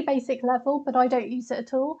pretty basic level, but I don't use it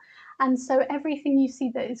at all. And so everything you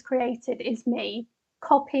see that is created is me.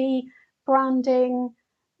 Copy, branding,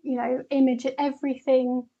 image,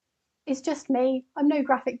 everything is just me. I'm no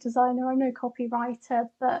graphic designer, I'm no copywriter,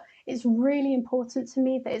 but it's really important to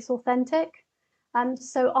me that it's authentic.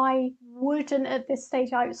 So I wouldn't at this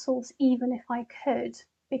stage outsource even if I could,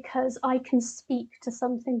 because I can speak to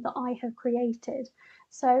something that I have created.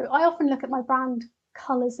 So I often look at my brand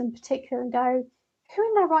colours in particular and go, who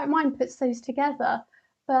in their right mind puts those together?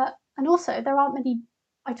 And also there aren't many,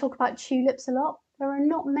 I talk about tulips a lot. There are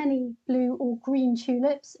not many blue or green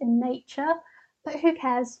tulips in nature, but who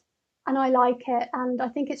cares? And I like it. And I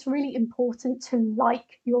think it's really important to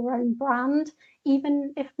like your own brand,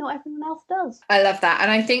 even if not everyone else does. I love that. And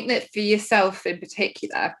I think that for yourself in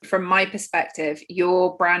particular, from my perspective,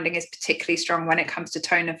 your branding is particularly strong when it comes to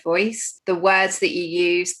tone of voice, the words that you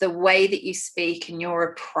use, the way that you speak and your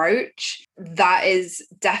approach. That is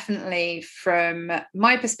definitely, from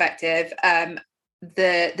my perspective,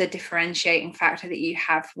 the differentiating factor that you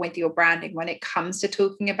have with your branding when it comes to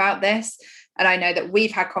talking about this. And I know that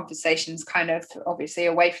we've had conversations kind of obviously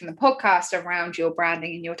away from the podcast around your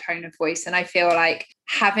branding and your tone of voice. And I feel like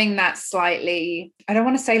having that slightly, I don't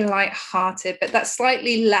want to say light-hearted, but that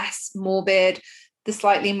slightly less morbid, the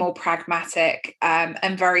slightly more pragmatic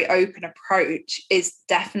and very open approach is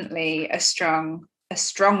definitely a strong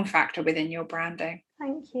factor within your branding.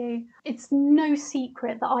 Thank you. It's no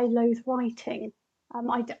secret that I loathe writing.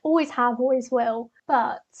 I always have, always will.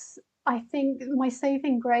 But I think my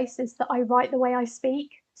saving grace is that I write the way I speak.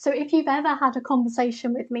 So if you've ever had a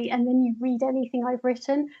conversation with me and then you read anything I've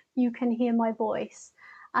written, you can hear my voice.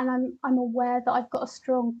 And I'm aware that I've got a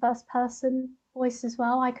strong first person voice as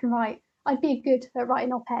well. I can write. I'd be good at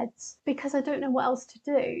writing op-eds because I don't know what else to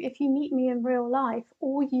do. If you meet me in real life,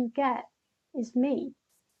 all you get is me.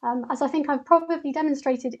 As I think I've probably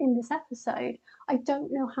demonstrated in this episode, I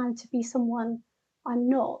don't know how to be someone I'm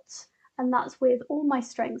not. And that's with all my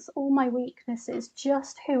strengths, all my weaknesses,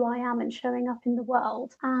 just who I am and showing up in the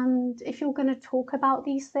world. And if you're going to talk about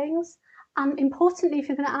these things, and importantly, if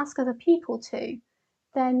you're going to ask other people to,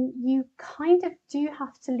 then you kind of do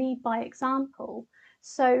have to lead by example.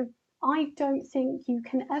 So I don't think you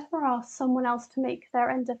can ever ask someone else to make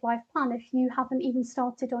their end of life plan if you haven't even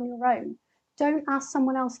started on your own. Don't ask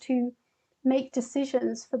someone else to make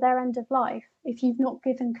decisions for their end of life if you've not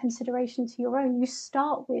given consideration to your own. You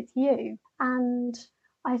start with you. And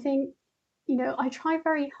I think, I try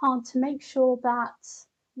very hard to make sure that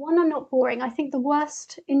One, I'm not boring. I think the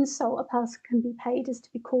worst insult a person can be paid is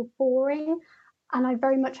to be called boring. And I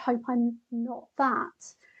very much hope I'm not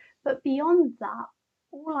that. But beyond that,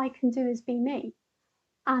 all I can do is be me.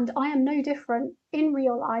 And I am no different in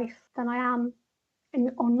real life than I am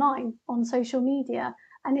online on social media.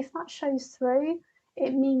 And if that shows through,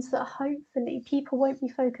 it means that hopefully people won't be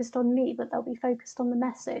focused on me, but they'll be focused on the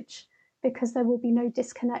message, because there will be no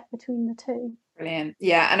disconnect between the two. Brilliant.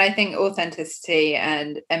 Yeah, and I think authenticity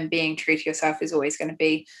and being true to yourself is always going to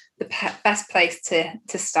be the best place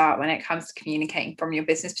to start when it comes to communicating from your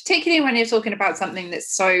business, particularly when you're talking about something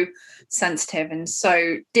that's so sensitive and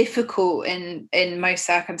so difficult in most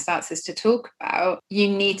circumstances to talk about. You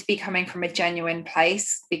need to be coming from a genuine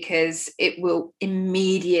place, because it will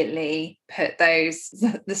immediately put the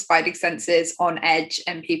spidey senses on edge,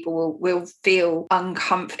 and people will feel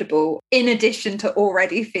uncomfortable in addition to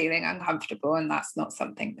already feeling uncomfortable, and that's not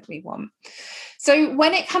something that we want. So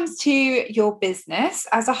when it comes to your business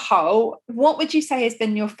as a whole, what would you say has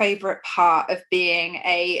been your favorite part of being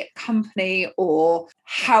a company, or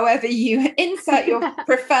however you insert your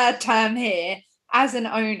preferred term here, as an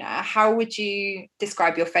owner? How would you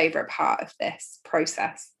describe your favorite part of this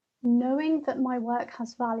process? Knowing that my work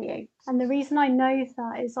has value. And the reason I know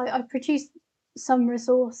that is I produce some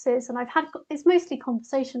resources, and it's mostly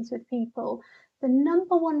conversations with people. The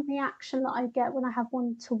number one reaction that I get when I have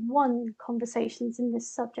one-to-one conversations in this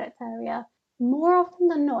subject area, more often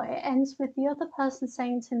than not, it ends with the other person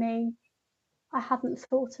saying to me, I hadn't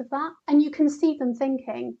thought of that. And you can see them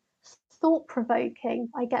thinking. Thought provoking,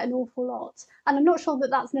 I get an awful lot. And I'm not sure that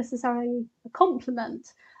that's necessarily a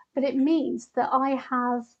compliment, but it means that I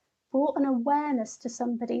have brought an awareness to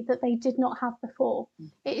somebody that they did not have before.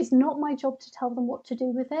 It is not my job to tell them what to do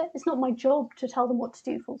with it. It's not my job to tell them what to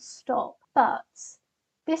do, full stop. But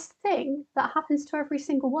this thing that happens to every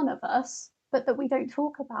single one of us, but that we don't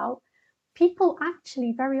talk about, people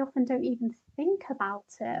actually very often don't even think about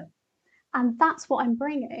it. And that's what I'm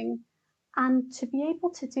bringing. And to be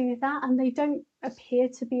able to do that, and they don't appear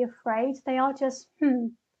to be afraid, they are just,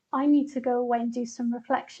 I need to go away and do some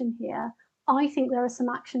reflection here. I think there are some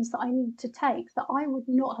actions that I need to take that I would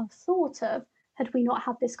not have thought of had we not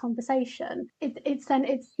had this conversation.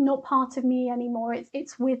 It's not part of me anymore.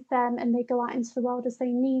 It's with them, and they go out into the world as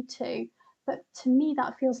they need to. But to me,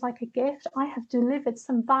 that feels like a gift. I have delivered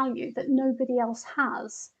some value that nobody else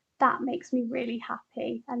has. That makes me really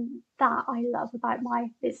happy, and that I love about my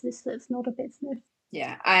business that's not a business.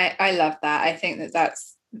 Yeah, I love that. I think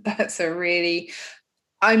that's a really,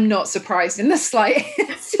 I'm not surprised in the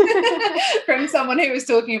slightest from someone who was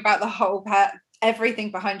talking about the whole everything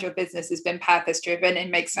behind your business has been purpose driven. It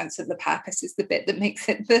makes sense that the purpose is the bit that makes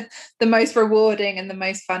it the most rewarding and the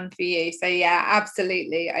most fun for you. So yeah,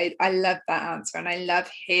 absolutely. I love that answer, and I love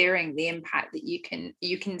hearing the impact that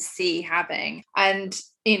you can see having. And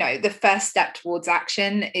the first step towards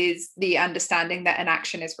action is the understanding that an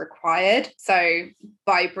action is required. So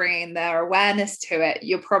by bringing their awareness to it,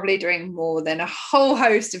 you're probably doing more than a whole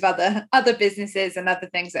host of other businesses and other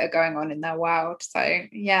things that are going on in their world. So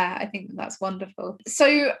yeah, I think that's wonderful.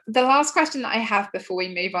 So the last question that I have before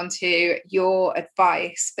we move on to your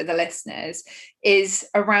advice for the listeners is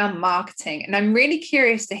around marketing. And I'm really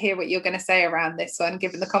curious to hear what you're going to say around this one,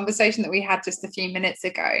 given the conversation that we had just a few minutes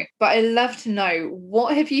ago. But I'd love to know,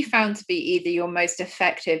 what have you found to be either your most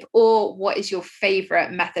effective, or what is your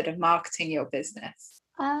favorite method of marketing your business?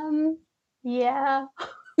 Yeah,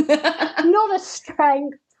 not a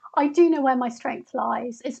strength. I do know where my strength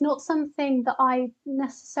lies. It's not something that I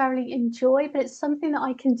necessarily enjoy, but it's something that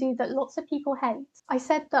I can do that lots of people hate. I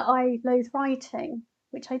said that I loathe writing,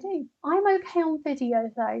 which I do. I'm okay on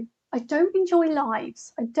video though. I don't enjoy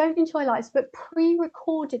lives. But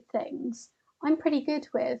pre-recorded things I'm pretty good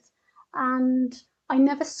with. And I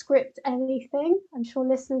never script anything. I'm sure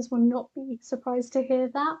listeners will not be surprised to hear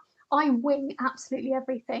that. I wing absolutely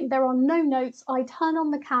everything. There are no notes. I turn on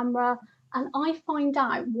the camera and I find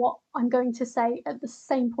out what I'm going to say at the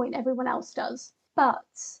same point everyone else does. But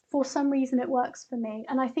for some reason, it works for me.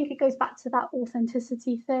 And I think it goes back to that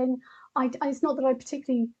authenticity thing. It's not that I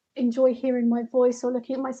particularly enjoy hearing my voice or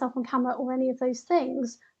looking at myself on camera or any of those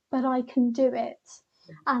things, but I can do it.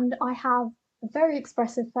 And I have a very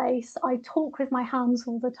expressive face. I talk with my hands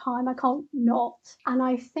all the time. I can't not. And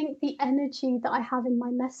I think the energy that I have in my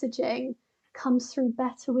messaging comes through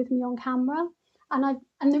better with me on camera.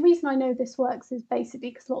 And the reason I know this works is basically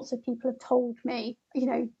because lots of people have told me,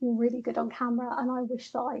 you're really good on camera, and I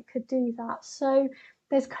wish that I could do that. So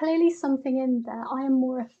there's clearly something in there. I am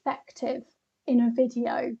more effective in a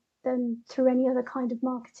video than through any other kind of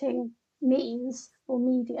marketing means or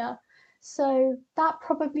media. So that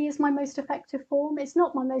probably is my most effective form. It's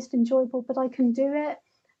not my most enjoyable, but I can do it.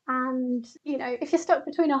 And, if you're stuck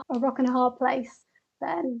between a rock and a hard place,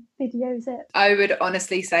 then video's it. I would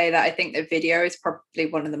honestly say that I think that video is probably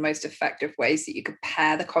one of the most effective ways that you could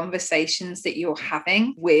pair the conversations that you're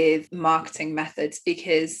having with marketing methods,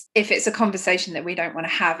 because if it's a conversation that we don't want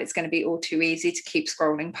to have, it's going to be all too easy to keep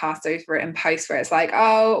scrolling past those written posts where it's like,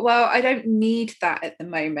 oh, well, I don't need that at the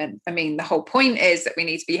moment. I mean, the whole point is that we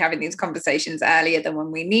need to be having these conversations earlier than when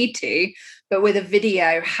we need to. But with a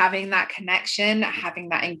video, having that connection, having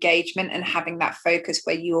that engagement, and having that focus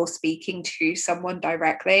where you're speaking to someone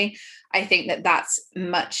directly, I think that that's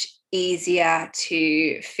much easier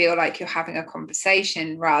to feel like you're having a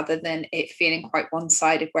conversation rather than it feeling quite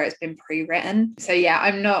one-sided where it's been pre-written. So yeah,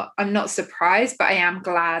 I'm not surprised, but I am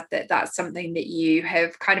glad that that's something that you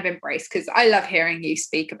have kind of embraced, because I love hearing you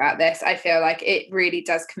speak about this. I feel like it really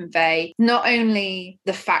does convey not only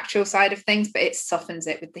the factual side of things, but it softens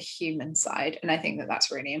it with the human side, and I think that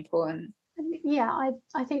that's really important. Yeah,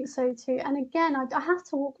 I think so too. And again, I have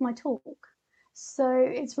to walk my talk. So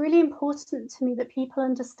it's really important to me that people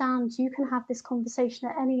understand you can have this conversation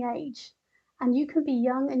at any age, and you can be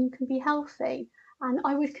young and you can be healthy. And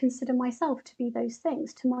I would consider myself to be those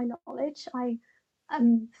things. To my knowledge, I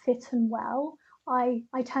am fit and well. I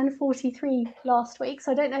turned 43 last week,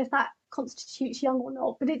 so I don't know if that constitutes young or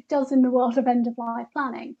not, but it does in the world of end of life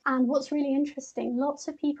planning. And what's really interesting, lots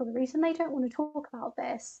of people, the reason they don't want to talk about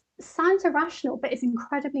this sounds irrational, but it's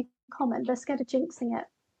incredibly common. They're scared of jinxing it.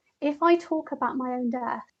 If I talk about my own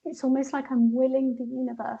death, it's almost like I'm willing the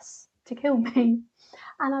universe to kill me.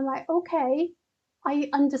 And I'm like, okay, I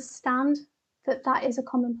understand that that is a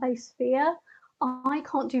commonplace fear. I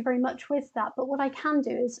can't do very much with that. But what I can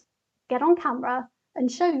do is get on camera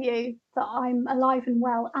and show you that I'm alive and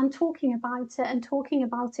well and talking about it. And talking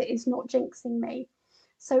about it is not jinxing me.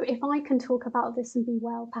 So if I can talk about this and be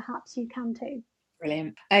well, perhaps you can too.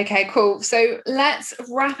 Brilliant. Okay, cool. So let's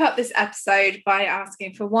wrap up this episode by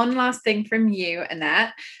asking for one last thing from you,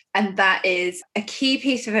 Annette, and that is a key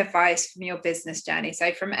piece of advice from your business journey.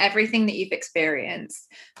 So from everything that you've experienced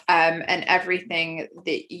and everything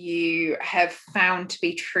that you have found to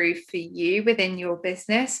be true for you within your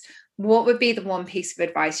business, what would be the one piece of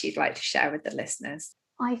advice you'd like to share with the listeners?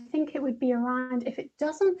 I think it would be around, if it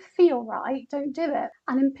doesn't feel right, don't do it.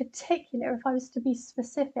 And in particular, if I was to be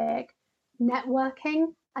specific, networking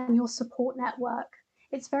and your support network.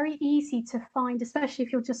 It's very easy to find, especially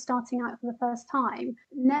if you're just starting out for the first time,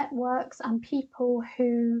 networks and people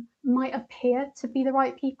who might appear to be the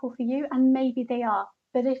right people for you, and maybe they are.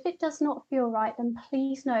 But if it does not feel right, then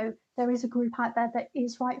please know there is a group out there that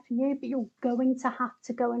is right for you, but you're going to have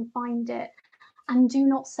to go and find it. And do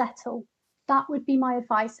not settle. That would be my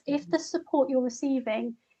advice. If the support you're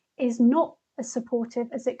receiving is not as supportive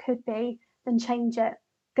as it could be, then change it.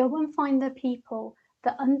 Go and find the people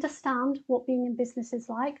that understand what being in business is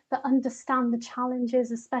like, that understand the challenges,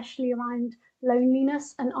 especially around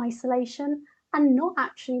loneliness and isolation, and not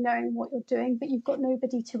actually knowing what you're doing, but you've got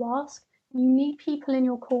nobody to ask. You need people in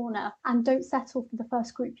your corner, and don't settle for the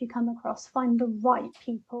first group you come across. Find the right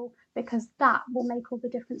people, because that will make all the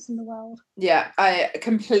difference in the world. Yeah, I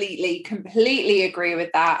completely agree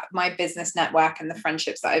with that. My business network and the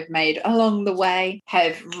friendships that I've made along the way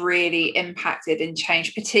have really impacted and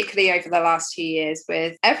changed, particularly over the last 2 years,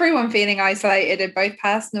 with everyone feeling isolated in both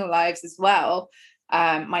personal lives as well.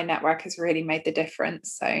 My network has really made the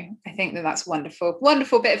difference. So I think that that's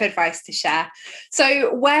wonderful bit of advice to share.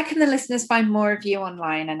 So where can the listeners find more of you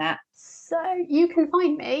online, Annette? So you can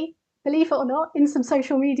find me, believe it or not, in some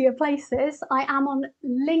social media places. I am on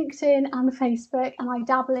LinkedIn and Facebook, and I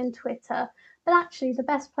dabble in Twitter. But actually, the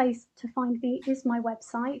best place to find me is my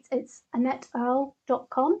website. It's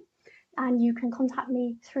annetteearl.com, and you can contact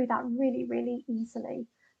me through that really, really easily.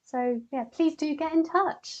 So yeah, please do get in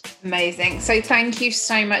touch. Amazing. So thank you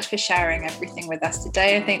so much for sharing everything with us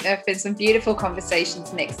today. I think there have been some beautiful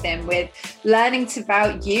conversations mixed in with learning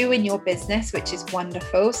about you and your business, which is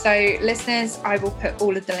wonderful. So listeners, I will put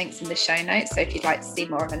all of the links in the show notes. So if you'd like to see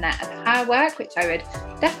more of Annette and her work, which I would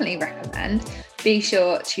definitely recommend, be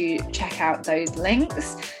sure to check out those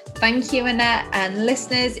links. Thank you, Annette. And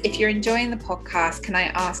listeners, if you're enjoying the podcast, can I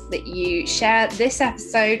ask that you share this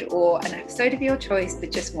episode or an episode of your choice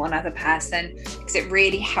with just one other person, because it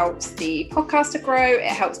really helps the podcast to grow. It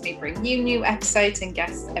helps me bring you new episodes and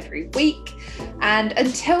guests every week. And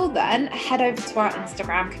until then, head over to our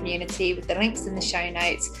Instagram community with the links in the show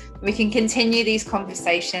notes. We can continue these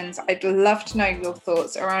conversations. I'd love to know your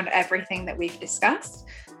thoughts around everything that we've discussed.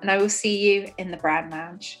 And I will see you in the Brand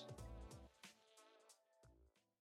Lounge.